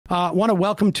Want to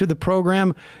welcome to the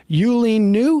program Yuh-Line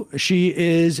Niou. She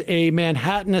is a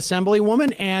Manhattan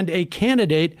Assemblywoman and a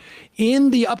candidate in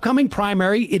the upcoming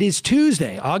primary. It is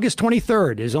Tuesday, August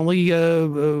 23rd. Is only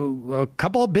a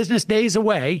couple of business days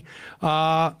away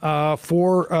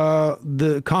for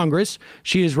the Congress.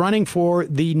 she is running for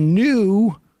the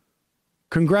new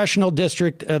congressional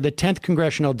district, the 10th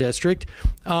congressional district.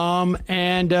 Yuh-Line,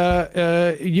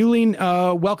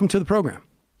 welcome to the program.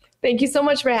 Thank you so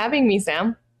much for having me,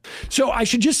 Sam. So I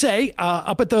should just say,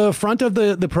 up at the front of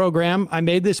the program, I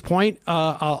made this point.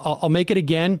 I'll make it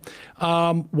again.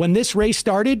 When this race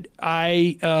started,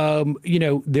 there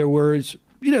was,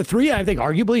 three, I think,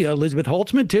 arguably Elizabeth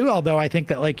Holtzman too, although I think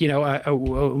that,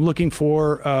 looking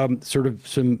for sort of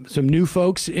some new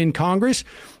folks in Congress.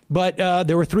 But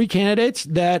there were three candidates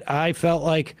that I felt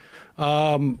like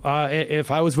if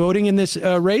I was voting in this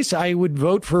race, I would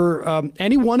vote for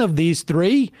any one of these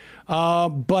three.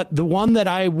 But the one that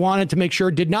I wanted to make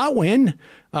sure did not win,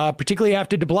 particularly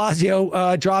after de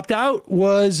Blasio dropped out,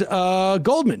 was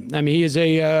Goldman. I mean, he is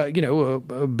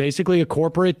basically a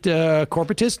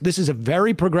corporatist. This is a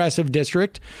very progressive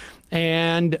district.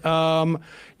 And, I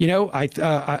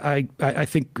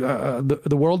think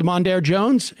the world of Mondaire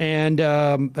Jones and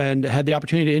had the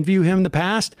opportunity to interview him in the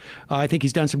past. I think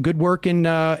he's done some good work in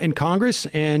Congress.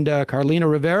 And Carlina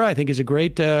Rivera, I think, is a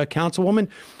great councilwoman.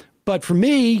 But for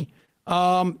me,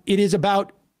 it is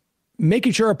about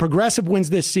making sure a progressive wins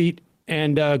this seat,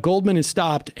 and Goldman is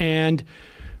stopped. And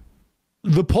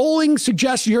the polling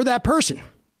suggests you're that person.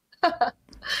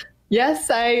 Yes,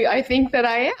 I think that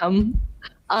I am.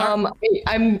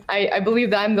 I believe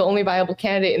that I'm the only viable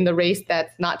candidate in the race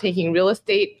that's not taking real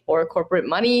estate or corporate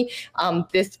money.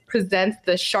 This presents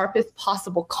the sharpest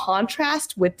possible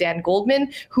contrast with Dan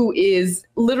Goldman, who is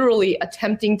literally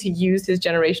attempting to use his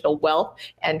generational wealth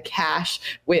and cash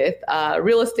with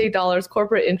real estate dollars,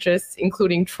 corporate interests,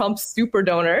 including Trump's super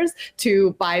donors,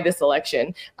 to buy this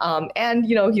election.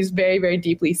 He's very, very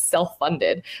deeply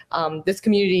self-funded. This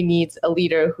community needs a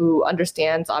leader who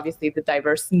understands, obviously, the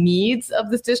diverse needs of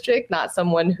this district, not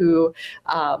someone who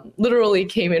literally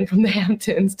came in from the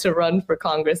Hamptons to run for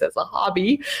Congress as a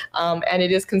hobby. And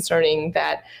it is concerning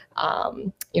that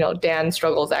Dan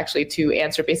struggles actually to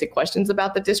answer basic questions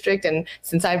about the district. And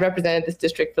since I've represented this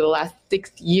district for the last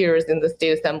 6 years in the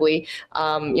state assembly,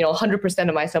 100%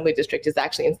 of my assembly district is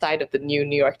actually inside of the new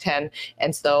New York 10.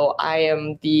 And so I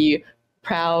am the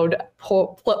proud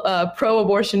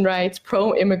pro-abortion rights,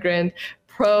 pro-immigrant,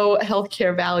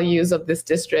 pro-healthcare values of this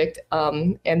district.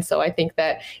 And so I think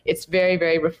that it's very,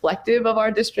 very reflective of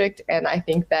our district. And I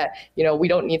think that, we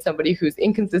don't need somebody who's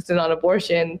inconsistent on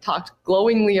abortion, talked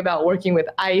glowingly about working with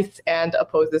ICE, and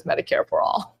opposes Medicare for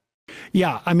all.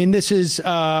 Yeah, I mean, this is,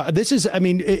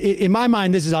 in my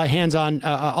mind, this is a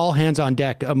all hands on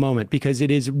deck moment, because it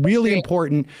is really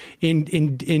important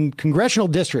in congressional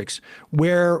districts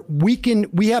where we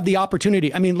have the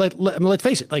opportunity. I mean, let's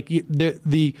face it, like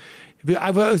if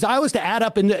I was to add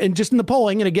up and just in the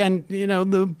polling, and again,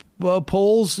 the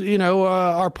polls,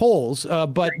 are polls,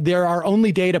 but there are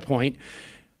only data point.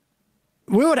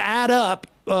 We would add up,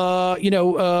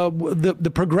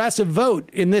 the progressive vote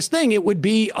in this thing, it would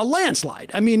be a landslide.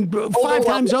 I mean, five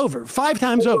times over.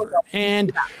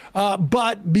 And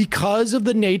but because of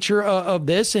the nature of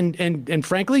this, and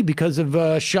frankly, because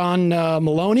of Sean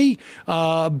Maloney,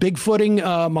 bigfooting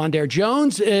Mondaire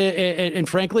Jones, and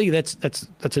frankly, that's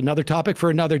another topic for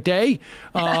another day.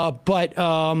 But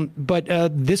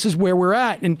this is where we're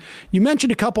at. And you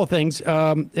mentioned a couple of things,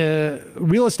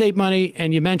 real estate money,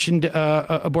 and you mentioned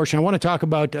abortion. I want to talk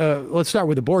about, let's start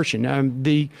with abortion.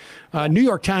 The New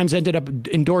York Times ended up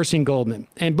endorsing Goldman,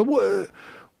 but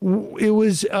it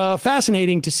was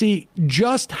fascinating to see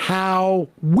just how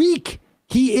weak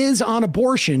he is on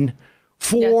abortion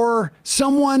for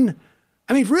someone,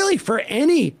 I mean, really for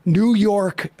any New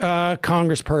York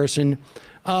congressperson,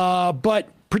 but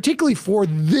particularly for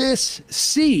this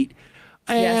seat.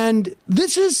 And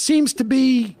this seems to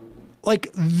be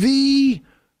like the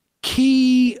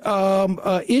key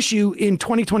issue in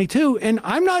 2022. And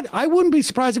I wouldn't be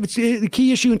surprised if it's the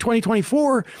key issue in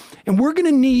 2024. And we're going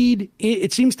to need,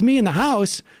 it seems to me, in the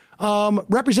House,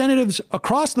 representatives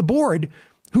across the board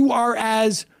who are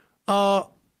as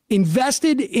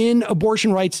invested in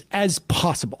abortion rights as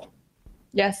possible.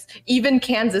 Yes, even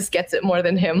Kansas gets it more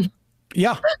than him.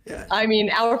 Yeah. I mean,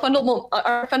 our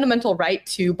fundamental right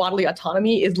to bodily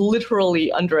autonomy is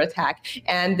literally under attack.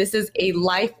 And this is a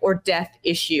life or death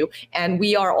issue. And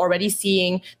we are already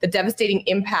seeing the devastating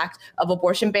impact of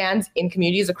abortion bans in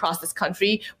communities across this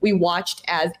country. We watched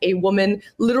as a woman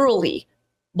literally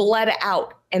bled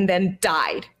out and then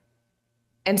died.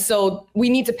 And so we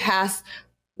need to pass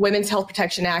Women's Health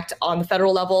Protection Act on the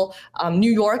federal level.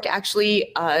 New York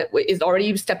actually is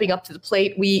already stepping up to the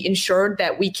plate. We ensured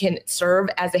that we can serve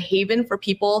as a haven for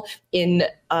people in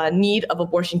need of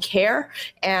abortion care.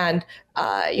 And,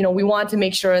 we want to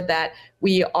make sure that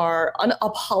we are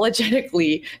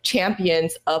unapologetically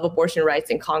champions of abortion rights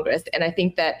in Congress. And I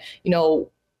think that,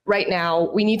 right now,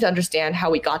 we need to understand how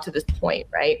we got to this point,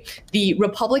 right? The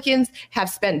Republicans have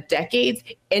spent decades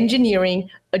engineering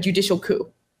a judicial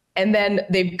coup. And then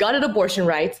they've gutted abortion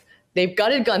rights, they've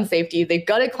gutted gun safety, they've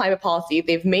gutted climate policy.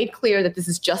 They've made clear that this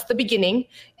is just the beginning.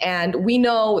 And we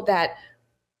know that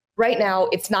right now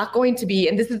it's not going to be,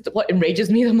 and this is what enrages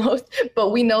me the most,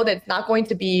 but we know that it's not going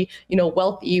to be,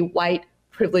 wealthy, white,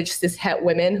 privileged, cishet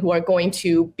women who are going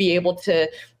to be able to,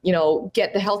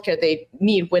 get the healthcare they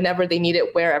need whenever they need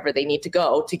it, wherever they need to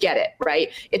go to get it, right?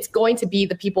 It's going to be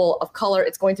the people of color.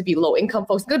 It's going to be low income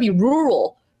folks. It's going to be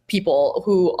rural people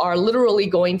who are literally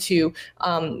going to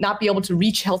not be able to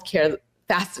reach healthcare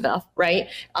fast enough, right?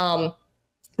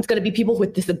 It's going to be people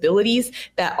with disabilities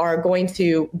that are going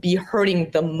to be hurting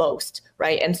the most,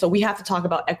 right? And so we have to talk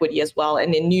about equity as well.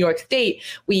 And in New York State,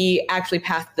 we actually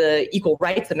passed the Equal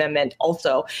Rights Amendment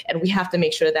also, and we have to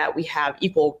make sure that we have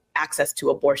equal access to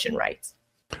abortion rights.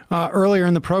 Earlier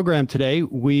in the program today,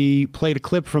 we played a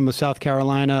clip from a South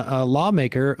Carolina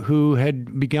lawmaker who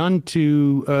had begun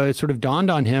to sort of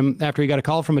dawned on him after he got a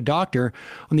call from a doctor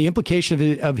on the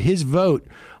implication of his vote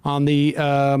on the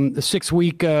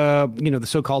 6-week, the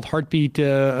so-called heartbeat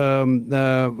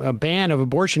ban of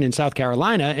abortion in South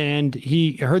Carolina. And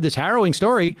he heard this harrowing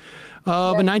story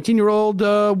of a 19-year-old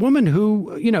woman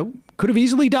who, could have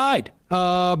easily died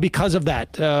because of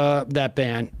that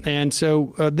ban. And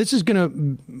so this is going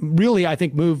to really, I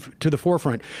think, move to the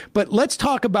forefront. But let's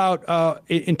talk about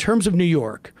in terms of New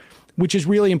York, which is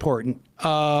really important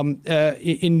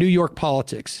in New York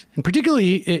politics, and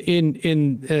particularly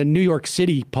in New York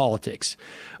City politics.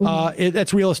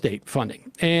 That's real estate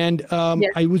funding. And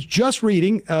I was just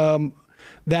reading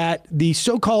that the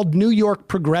so-called New York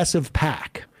Progressive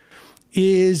PAC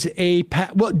is a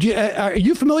PAC. Well, are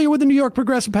you familiar with the New York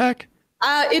Progressive PAC?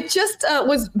 It just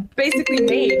was basically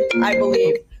made, I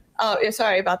believe.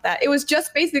 Sorry about that. It was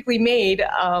just basically made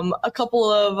a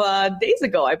couple of days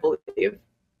ago, I believe.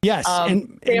 Yes.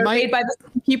 And they're made by the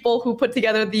people who put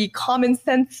together the Common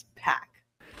Sense PAC.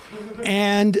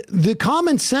 And the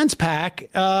Common Sense PAC,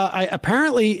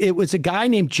 apparently it was a guy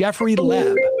named Jeffrey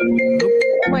Leb.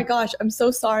 Oh my gosh, I'm so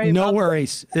sorry. No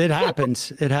worries. It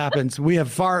happens. It happens. We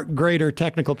have far greater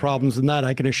technical problems than that,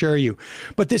 I can assure you.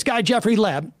 But this guy, Jeffrey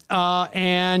Leb,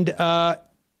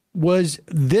 was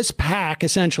this PAC,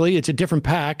 essentially, it's a different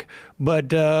PAC, but,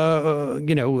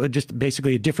 just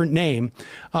basically a different name,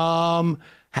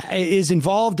 is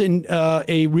involved in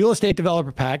a real estate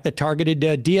developer PAC that targeted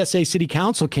DSA city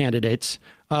council candidates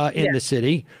in the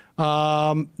city.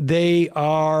 They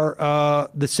are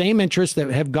the same interests that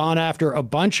have gone after a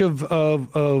bunch of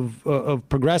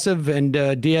progressive and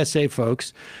DSA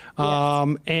folks.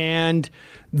 And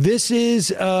this is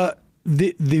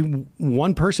the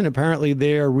one person apparently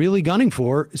they're really gunning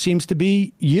for seems to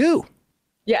be you.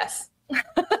 Yes.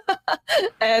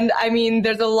 And I mean,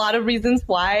 there's a lot of reasons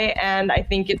why. And I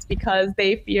think it's because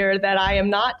they fear that I am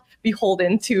not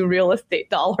beholden to real estate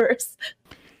dollars.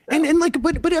 But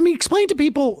I mean, explain to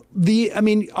people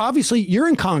obviously you're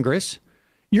in Congress.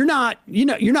 You're not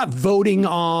voting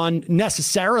on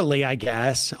necessarily, I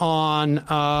guess, on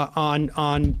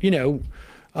land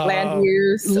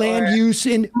use,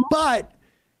 but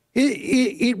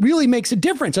it really makes a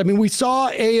difference. I mean, we saw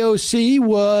AOC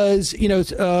was,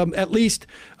 at least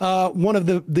one of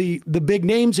the big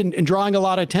names in drawing a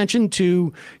lot of attention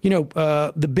to,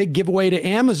 the big giveaway to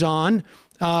Amazon.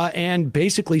 And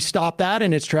basically stop that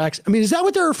in its tracks. I mean, is that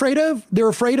what they're afraid of? They're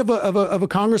afraid of a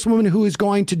congresswoman who is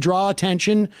going to draw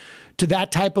attention to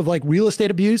that type of like real estate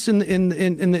abuse in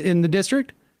the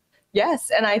district?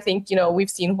 Yes. And I think, we've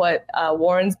seen what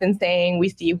Warren's been saying. We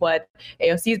see what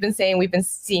AOC's been saying. We've been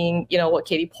seeing, what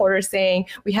Katie Porter's saying.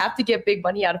 We have to get big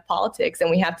money out of politics, and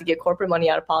we have to get corporate money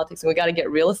out of politics, and we got to get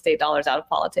real estate dollars out of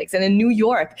politics. And in New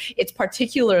York, it's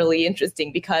particularly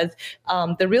interesting because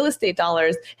the real estate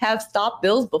dollars have stopped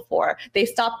bills before. They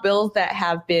stopped bills that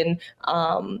have been,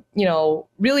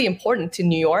 really important to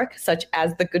New York, such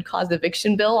as the Good Cause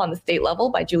Eviction Bill on the state level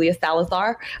by Julia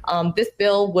Salazar. This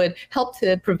bill would help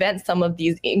to prevent some of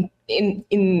these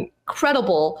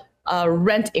incredible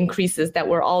rent increases that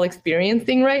we're all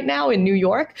experiencing right now in New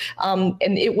York. And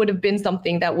it would have been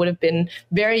something that would have been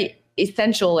very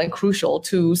essential and crucial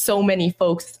to so many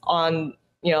folks on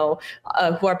who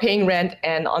are paying rent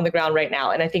and on the ground right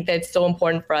now. And I think that it's so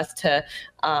important for us to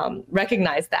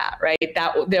recognize that, right?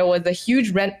 That there was a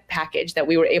huge rent package that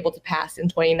we were able to pass in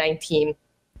 2019.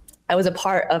 I was a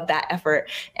part of that effort,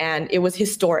 and it was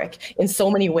historic in so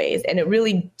many ways. And it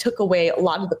really took away a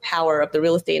lot of the power of the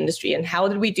real estate industry. And how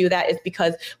did we do that? Is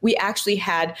because we actually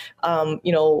had,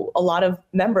 a lot of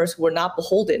members who were not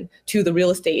beholden to the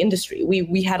real estate industry.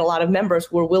 We had a lot of members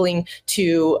who were willing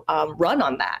to run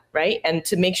on that, right? And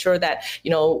to make sure that,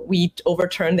 we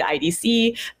overturned the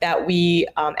IDC, that we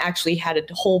actually had a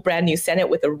whole brand new Senate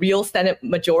with a real Senate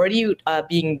majority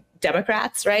being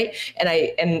Democrats, right?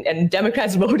 And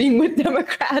Democrats voting with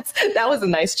Democrats. That was a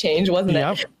nice change, wasn't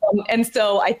it? And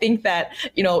so I think that,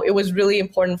 it was really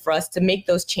important for us to make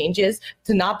those changes,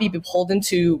 to not be beholden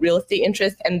to real estate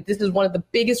interests. And this is one of the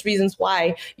biggest reasons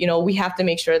why, we have to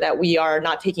make sure that we are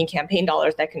not taking campaign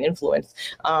dollars that can influence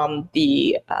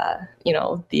the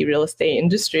real estate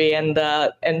industry and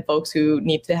folks who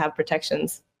need to have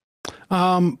protections.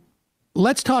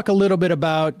 Let's talk a little bit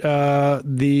about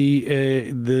the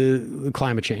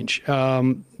climate change. There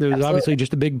was Absolutely. Obviously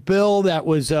just a big bill that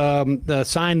was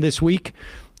signed this week.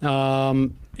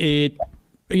 From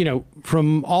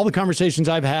all the conversations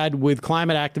I've had with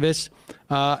climate activists,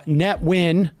 net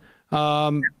win,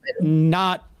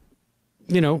 not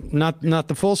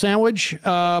the full sandwich,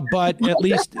 but at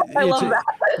least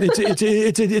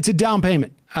it's a down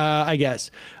payment. I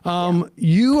guess.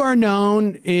 You are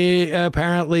known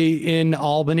apparently in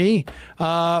Albany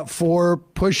for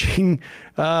pushing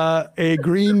a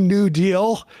Green New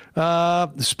Deal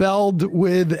spelled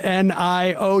with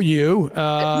N-I-O-U,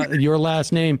 your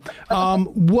last name.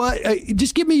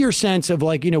 Just give me your sense of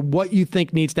what you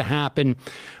think needs to happen.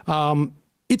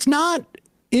 It's not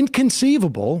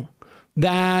inconceivable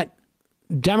that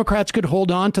Democrats could hold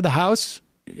on to the House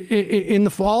in the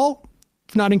fall.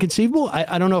 It's not inconceivable.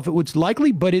 I don't know if it was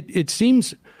likely, but it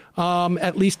seems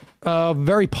at least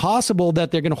very possible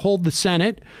that they're going to hold the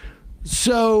Senate.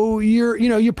 So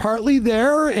you're partly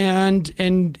there, and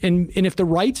if the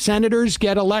right senators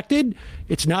get elected,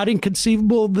 it's not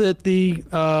inconceivable that the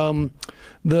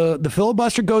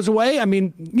filibuster goes away. I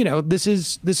mean, this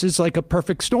is like a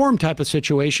perfect storm type of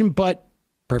situation, but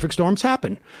perfect storms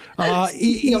happen.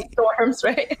 Storms,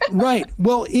 right? Right.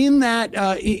 Well, in that,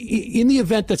 in the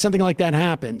event that something like that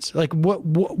happens,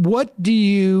 what do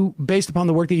you, based upon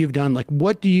the work that you've done,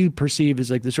 what do you perceive as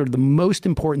the sort of the most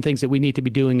important things that we need to be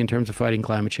doing in terms of fighting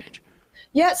climate change?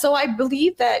 Yeah. So I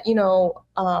believe that,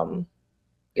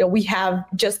 we have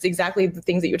just exactly the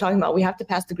things that you're talking about. We have to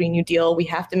pass the Green New Deal. We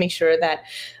have to make sure that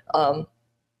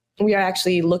we are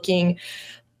actually looking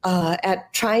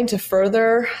at trying to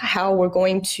further how we're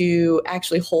going to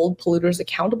actually hold polluters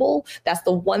accountable. That's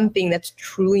the one thing that's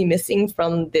truly missing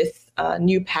from this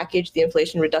new package the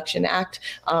Inflation Reduction Act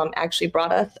actually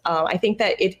brought us. I think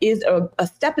that it is a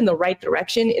step in the right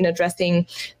direction in addressing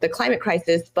the climate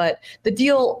crisis, but the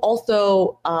deal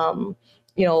also,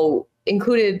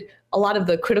 included a lot of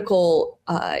the critical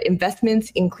investments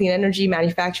in clean energy,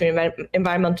 manufacturing,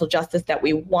 environmental justice that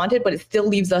we wanted, but it still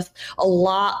leaves us a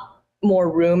lot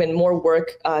more room and more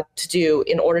work to do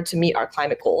in order to meet our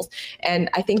climate goals.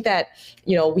 And I think that,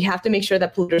 we have to make sure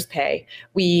that polluters pay.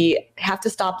 We have to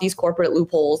stop these corporate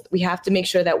loopholes. We have to make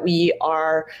sure that we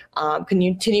are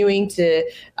continuing to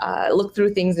look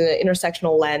through things in an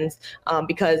intersectional lens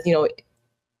because,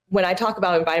 when I talk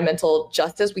about environmental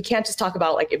justice, we can't just talk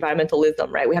about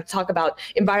environmentalism, right? We have to talk about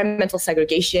environmental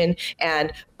segregation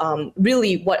and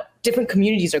really what different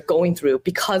communities are going through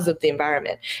because of the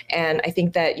environment. And I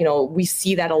think that, we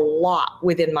see that a lot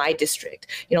within my district.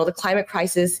 The climate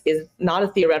crisis is not a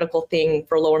theoretical thing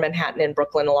for Lower Manhattan and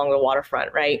Brooklyn along the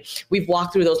waterfront, right? We've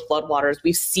walked through those floodwaters.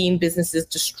 We've seen businesses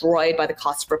destroyed by the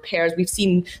cost of repairs. We've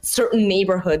seen certain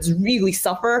neighborhoods really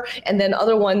suffer, and then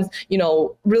other ones,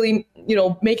 really,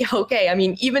 make it okay. I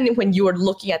mean, even when you were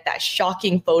looking at that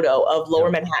shocking photo of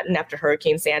Lower Manhattan after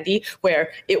Hurricane Sandy,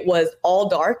 where it was all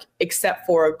dark except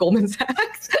for Goldman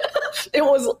Sachs, it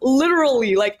was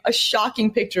literally like a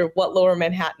shocking picture of what Lower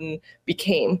Manhattan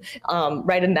became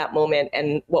right in that moment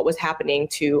and what was happening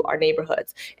to our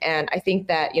neighborhoods. And I think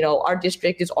that, our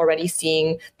district is already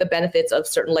seeing the benefits of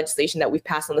certain legislation that we've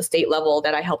passed on the state level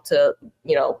that I helped to,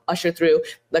 usher through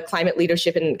the Climate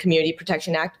Leadership and Community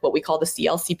Protection Act, what we call the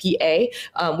CLCPA.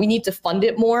 We need to fund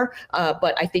it more,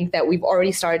 but I think that we've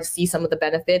already started to see some of the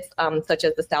benefits, such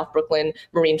as the South Brooklyn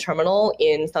Marine Terminal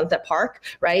in Sunset Park,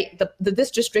 right?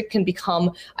 This district can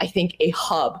become, I think, a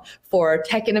hub for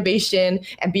tech innovation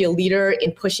and be a leader leader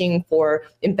in pushing for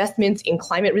investments in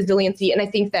climate resiliency. And I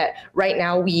think that right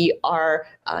now we are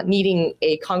needing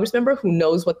a Congress member who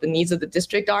knows what the needs of the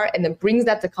district are and then brings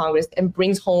that to Congress and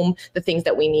brings home the things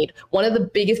that we need. One of the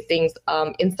biggest things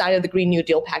inside of the Green New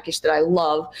Deal package that I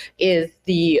love is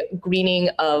the greening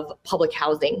of public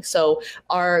housing. So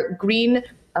our Green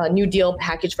New Deal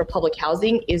package for public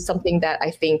housing is something that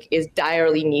I think is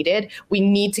direly needed. We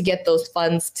need to get those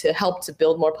funds to help to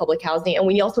build more public housing. And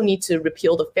we also need to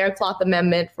repeal the Faircloth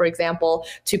Amendment, for example,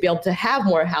 to be able to have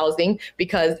more housing,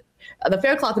 because the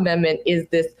Faircloth Amendment is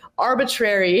this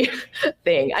arbitrary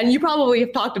thing. And you probably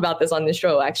have talked about this on this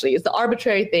show, actually. It's the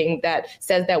arbitrary thing that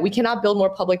says that we cannot build more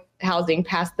public housing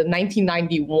past the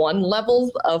 1991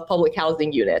 levels of public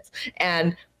housing units.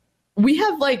 And we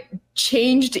have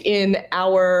changed in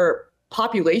our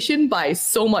population by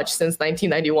so much since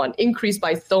 1991, increased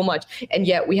by so much, and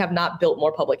yet we have not built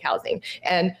more public housing.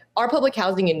 And our public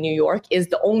housing in New York is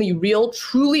the only real,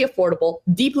 truly affordable,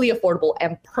 deeply affordable,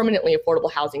 and permanently affordable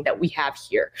housing that we have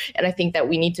here. And I think that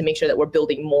we need to make sure that we're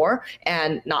building more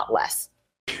and not less.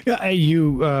 Yeah,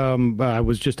 I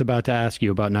was just about to ask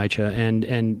you about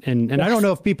NY-10, and I don't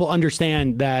know if people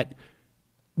understand that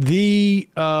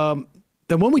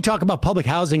that when we talk about public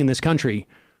housing in this country,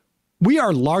 we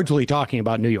are largely talking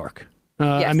about New York.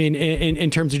 Yes. I mean,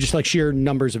 in terms of just sheer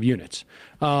numbers of units.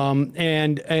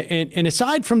 And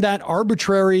aside from that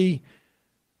arbitrary,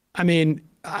 I mean,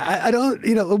 I don't,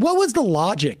 what was the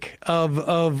logic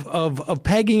of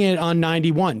pegging it on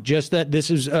 91? Just that this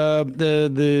is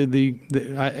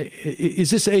is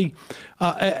this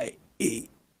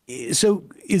so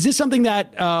is this something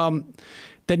that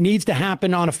that needs to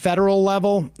happen on a federal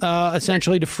level,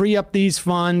 essentially, to free up these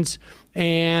funds,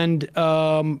 and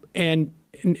how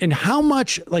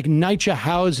much NYCHA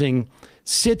housing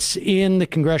sits in the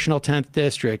congressional 10th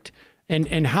district,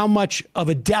 and how much of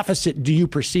a deficit do you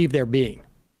perceive there being?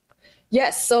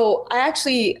 Yes. So I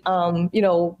actually,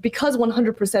 because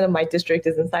 100% of my district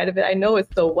is inside of it, I know it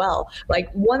so well.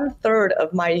 1/3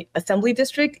 of my assembly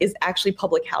district is actually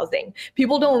public housing.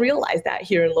 People don't realize that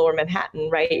here in Lower Manhattan,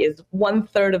 right? Is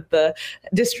 1/3 of the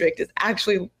district is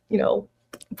actually,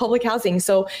 public housing.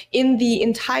 So in the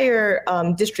entire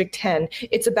District 10,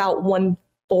 it's about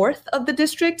 1/4 of the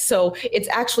district. So it's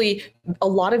actually a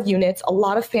lot of units, a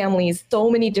lot of families, so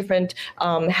many different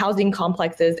housing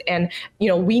complexes. And,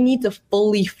 we need to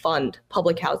fully fund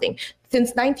public housing.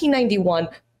 Since 1991,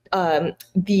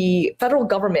 the federal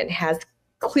government has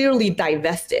clearly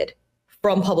divested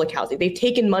from public housing. They've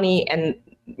taken money and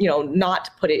not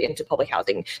put it into public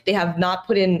housing. They have not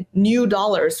put in new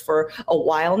dollars for a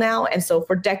while now. And so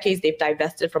for decades, they've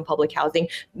divested from public housing,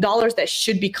 dollars that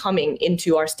should be coming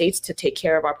into our states to take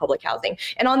care of our public housing.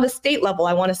 And on the state level,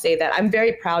 I want to say that I'm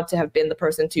very proud to have been the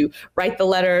person to write the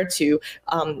letter, to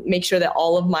make sure that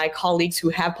all of my colleagues who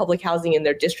have public housing in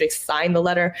their districts sign the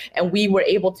letter. And we were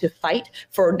able to fight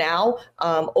for now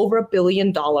over $1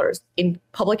 billion in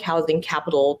public housing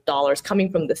capital dollars coming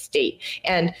from the state.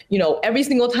 And, every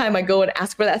single time I go and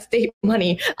ask for that state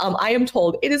money, I am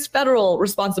told it is federal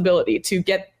responsibility to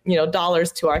get,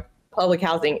 dollars to our public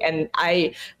housing. And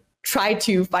I try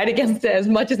to fight against it as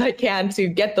much as I can to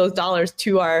get those dollars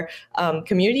to our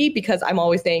community, because I'm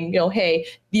always saying, hey,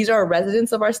 these are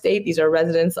residents of our state, these are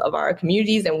residents of our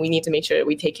communities, and we need to make sure that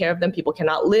we take care of them. People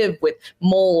cannot live with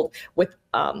mold, with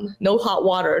no hot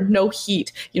water, no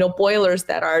heat, boilers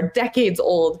that are decades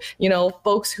old,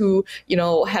 folks who,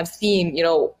 have seen,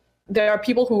 there are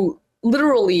people who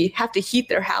literally have to heat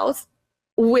their house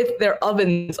with their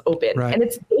ovens open. Right. And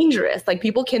it's dangerous.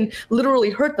 People can literally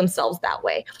hurt themselves that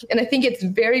way. And I think it's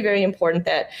very, very important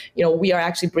that, we are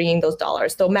actually bringing those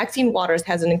dollars. So Maxine Waters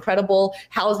has an incredible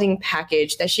housing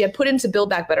package that she had put into Build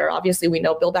Back Better. Obviously, we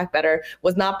know Build Back Better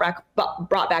was not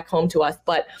brought back home to us,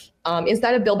 but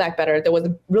inside of Build Back Better, there was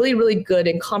a really, really good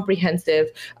and comprehensive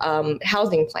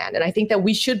housing plan. And I think that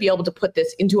we should be able to put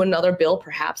this into another bill,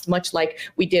 perhaps, much like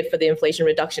we did for the Inflation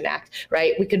Reduction Act,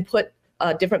 right? We can put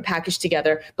a different package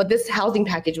together, but this housing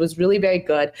package was really very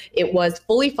good. It was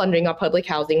fully funding our public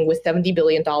housing with $70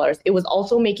 billion. It was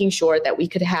also making sure that we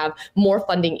could have more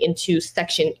funding into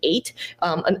Section 8.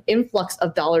 An influx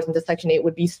of dollars into Section 8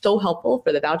 would be so helpful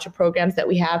for the voucher programs that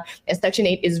we have. And Section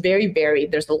 8 is very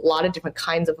varied. There's a lot of different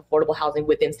kinds of affordable housing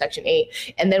within Section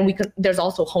 8. And then there's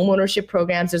also homeownership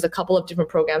programs. There's a couple of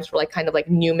different programs for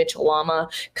new Mitchell-Lama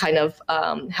kind of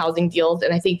housing deals.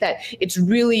 And I think that it's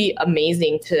really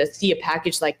amazing to see a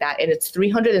package like that, and it's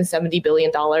 $370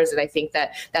 billion. And I think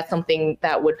that that's something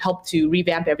that would help to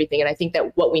revamp everything. And I think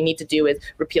that what we need to do is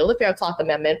repeal the Faircloth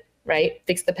Amendment, right?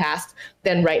 Fix the past.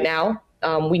 Then right now,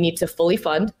 we need to fully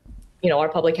fund our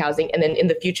public housing. And then in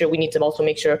the future, we need to also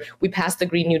make sure we pass the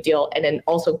Green New Deal and then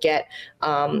also get,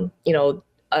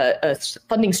 a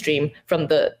funding stream from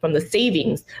the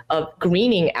savings of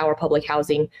greening our public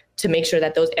housing to make sure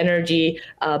that those energy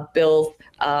bills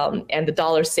and the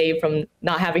dollars saved from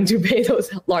not having to pay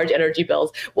those large energy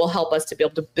bills will help us to be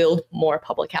able to build more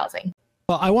public housing.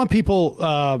 Well, I want people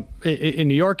in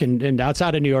New York and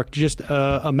outside of New York to just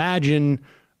imagine.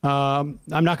 I'm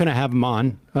not going to have him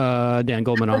on, Dan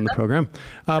Goldman, on the program,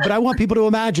 but I want people to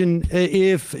imagine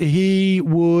if he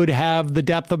would have the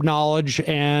depth of knowledge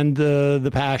and the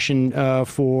passion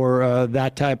for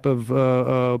that type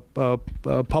of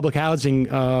public housing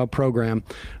program.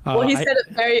 Well, he said it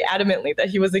very adamantly that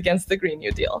he was against the Green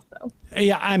New Deal. So.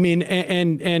 Yeah, I mean,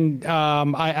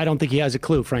 I don't think he has a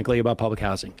clue, frankly, about public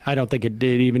housing. I don't think it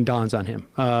even dawns on him,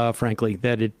 frankly,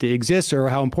 that it exists or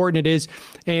how important it is.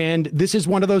 And this is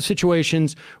one of those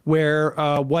situations where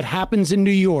what happens in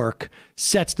New York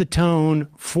sets the tone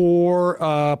for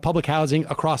public housing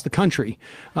across the country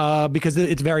because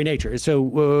it's very nature.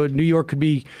 So New York could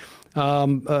be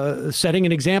setting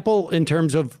an example in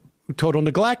terms of total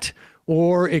neglect,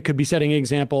 or it could be setting an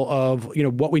example of,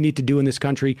 what we need to do in this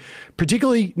country,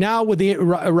 particularly now with the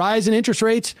rise in interest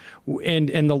rates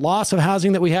and the loss of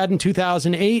housing that we had in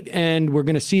 2008. And we're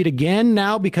going to see it again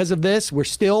now because of this. We're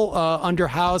still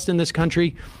underhoused in this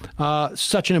country.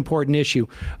 Such an important issue.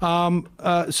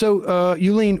 So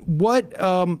Yuh-Line, what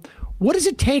does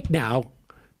it take now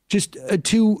just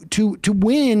to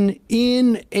win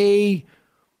in a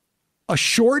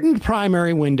shortened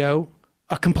primary window,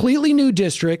 a completely new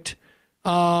district?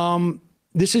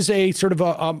 This is a sort of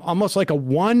almost like a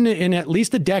one in at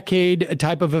least a decade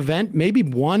type of event, maybe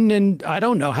one in, I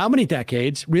don't know how many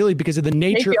decades, really, because of the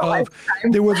nature of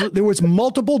there was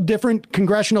multiple different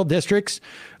congressional districts.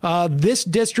 This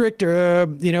district,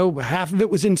 half of it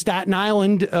was in Staten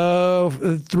Island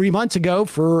 3 months ago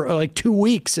for like 2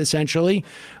 weeks, essentially.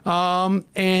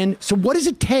 And so what does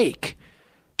it take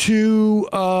to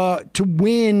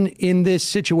win in this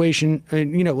situation?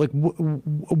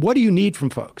 What do you need from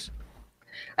folks?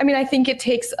 I mean, I think it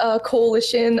takes a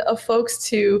coalition of folks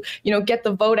to, get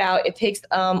the vote out. It takes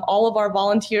all of our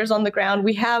volunteers on the ground.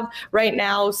 We have right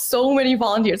now so many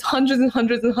volunteers, hundreds and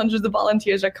hundreds and hundreds of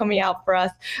volunteers are coming out for us.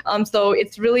 So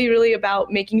it's really, really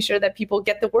about making sure that people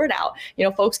get the word out.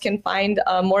 Folks can find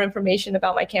more information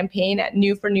about my campaign at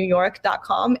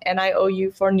newfornewyork.com,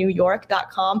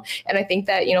 NIOU4newyork.com. And I think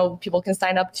that, people can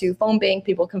sign up to phone bank,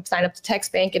 people can sign up to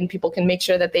text bank, and people can make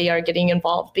sure that they are getting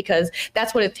involved, because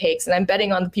that's what it takes. And I'm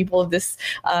betting on the people of this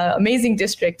amazing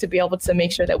district to be able to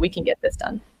make sure that we can get this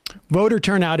done. Voter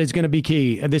turnout is going to be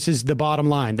key. This is the bottom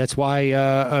line. That's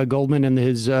why Goldman and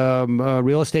his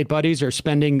real estate buddies are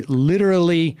spending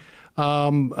literally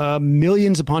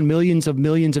millions upon millions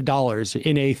of dollars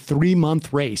in a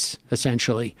 3-month race,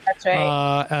 essentially. That's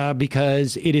right.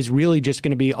 Because it is really just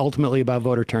going to be ultimately about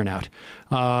voter turnout.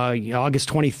 August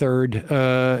 23rd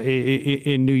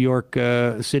in New York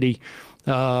City.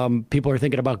 People are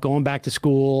thinking about going back to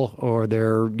school, or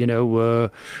they're,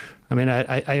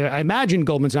 I imagine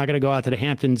Goldman's not going to go out to the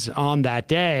Hamptons on that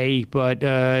day, but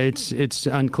it's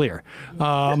unclear.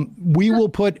 We will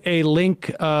put a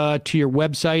link to your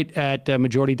website at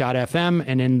majority.fm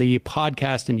and in the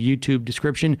podcast and YouTube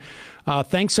description.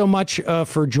 Thanks so much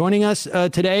for joining us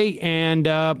today, and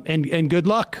good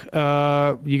luck.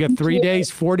 You got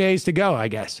 4 days to go, I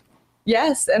guess.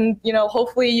 Yes, and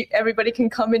hopefully everybody can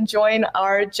come and join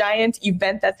our giant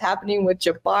event that's happening with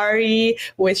Jabari,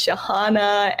 with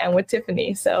Shahana, and with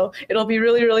Tiffany. So it'll be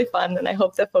really, really fun, and I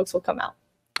hope that folks will come out.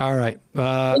 All right.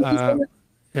 Thank you so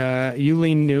much.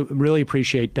 Yuh-Line Niou, really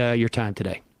appreciate your time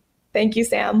today. Thank you,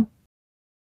 Sam.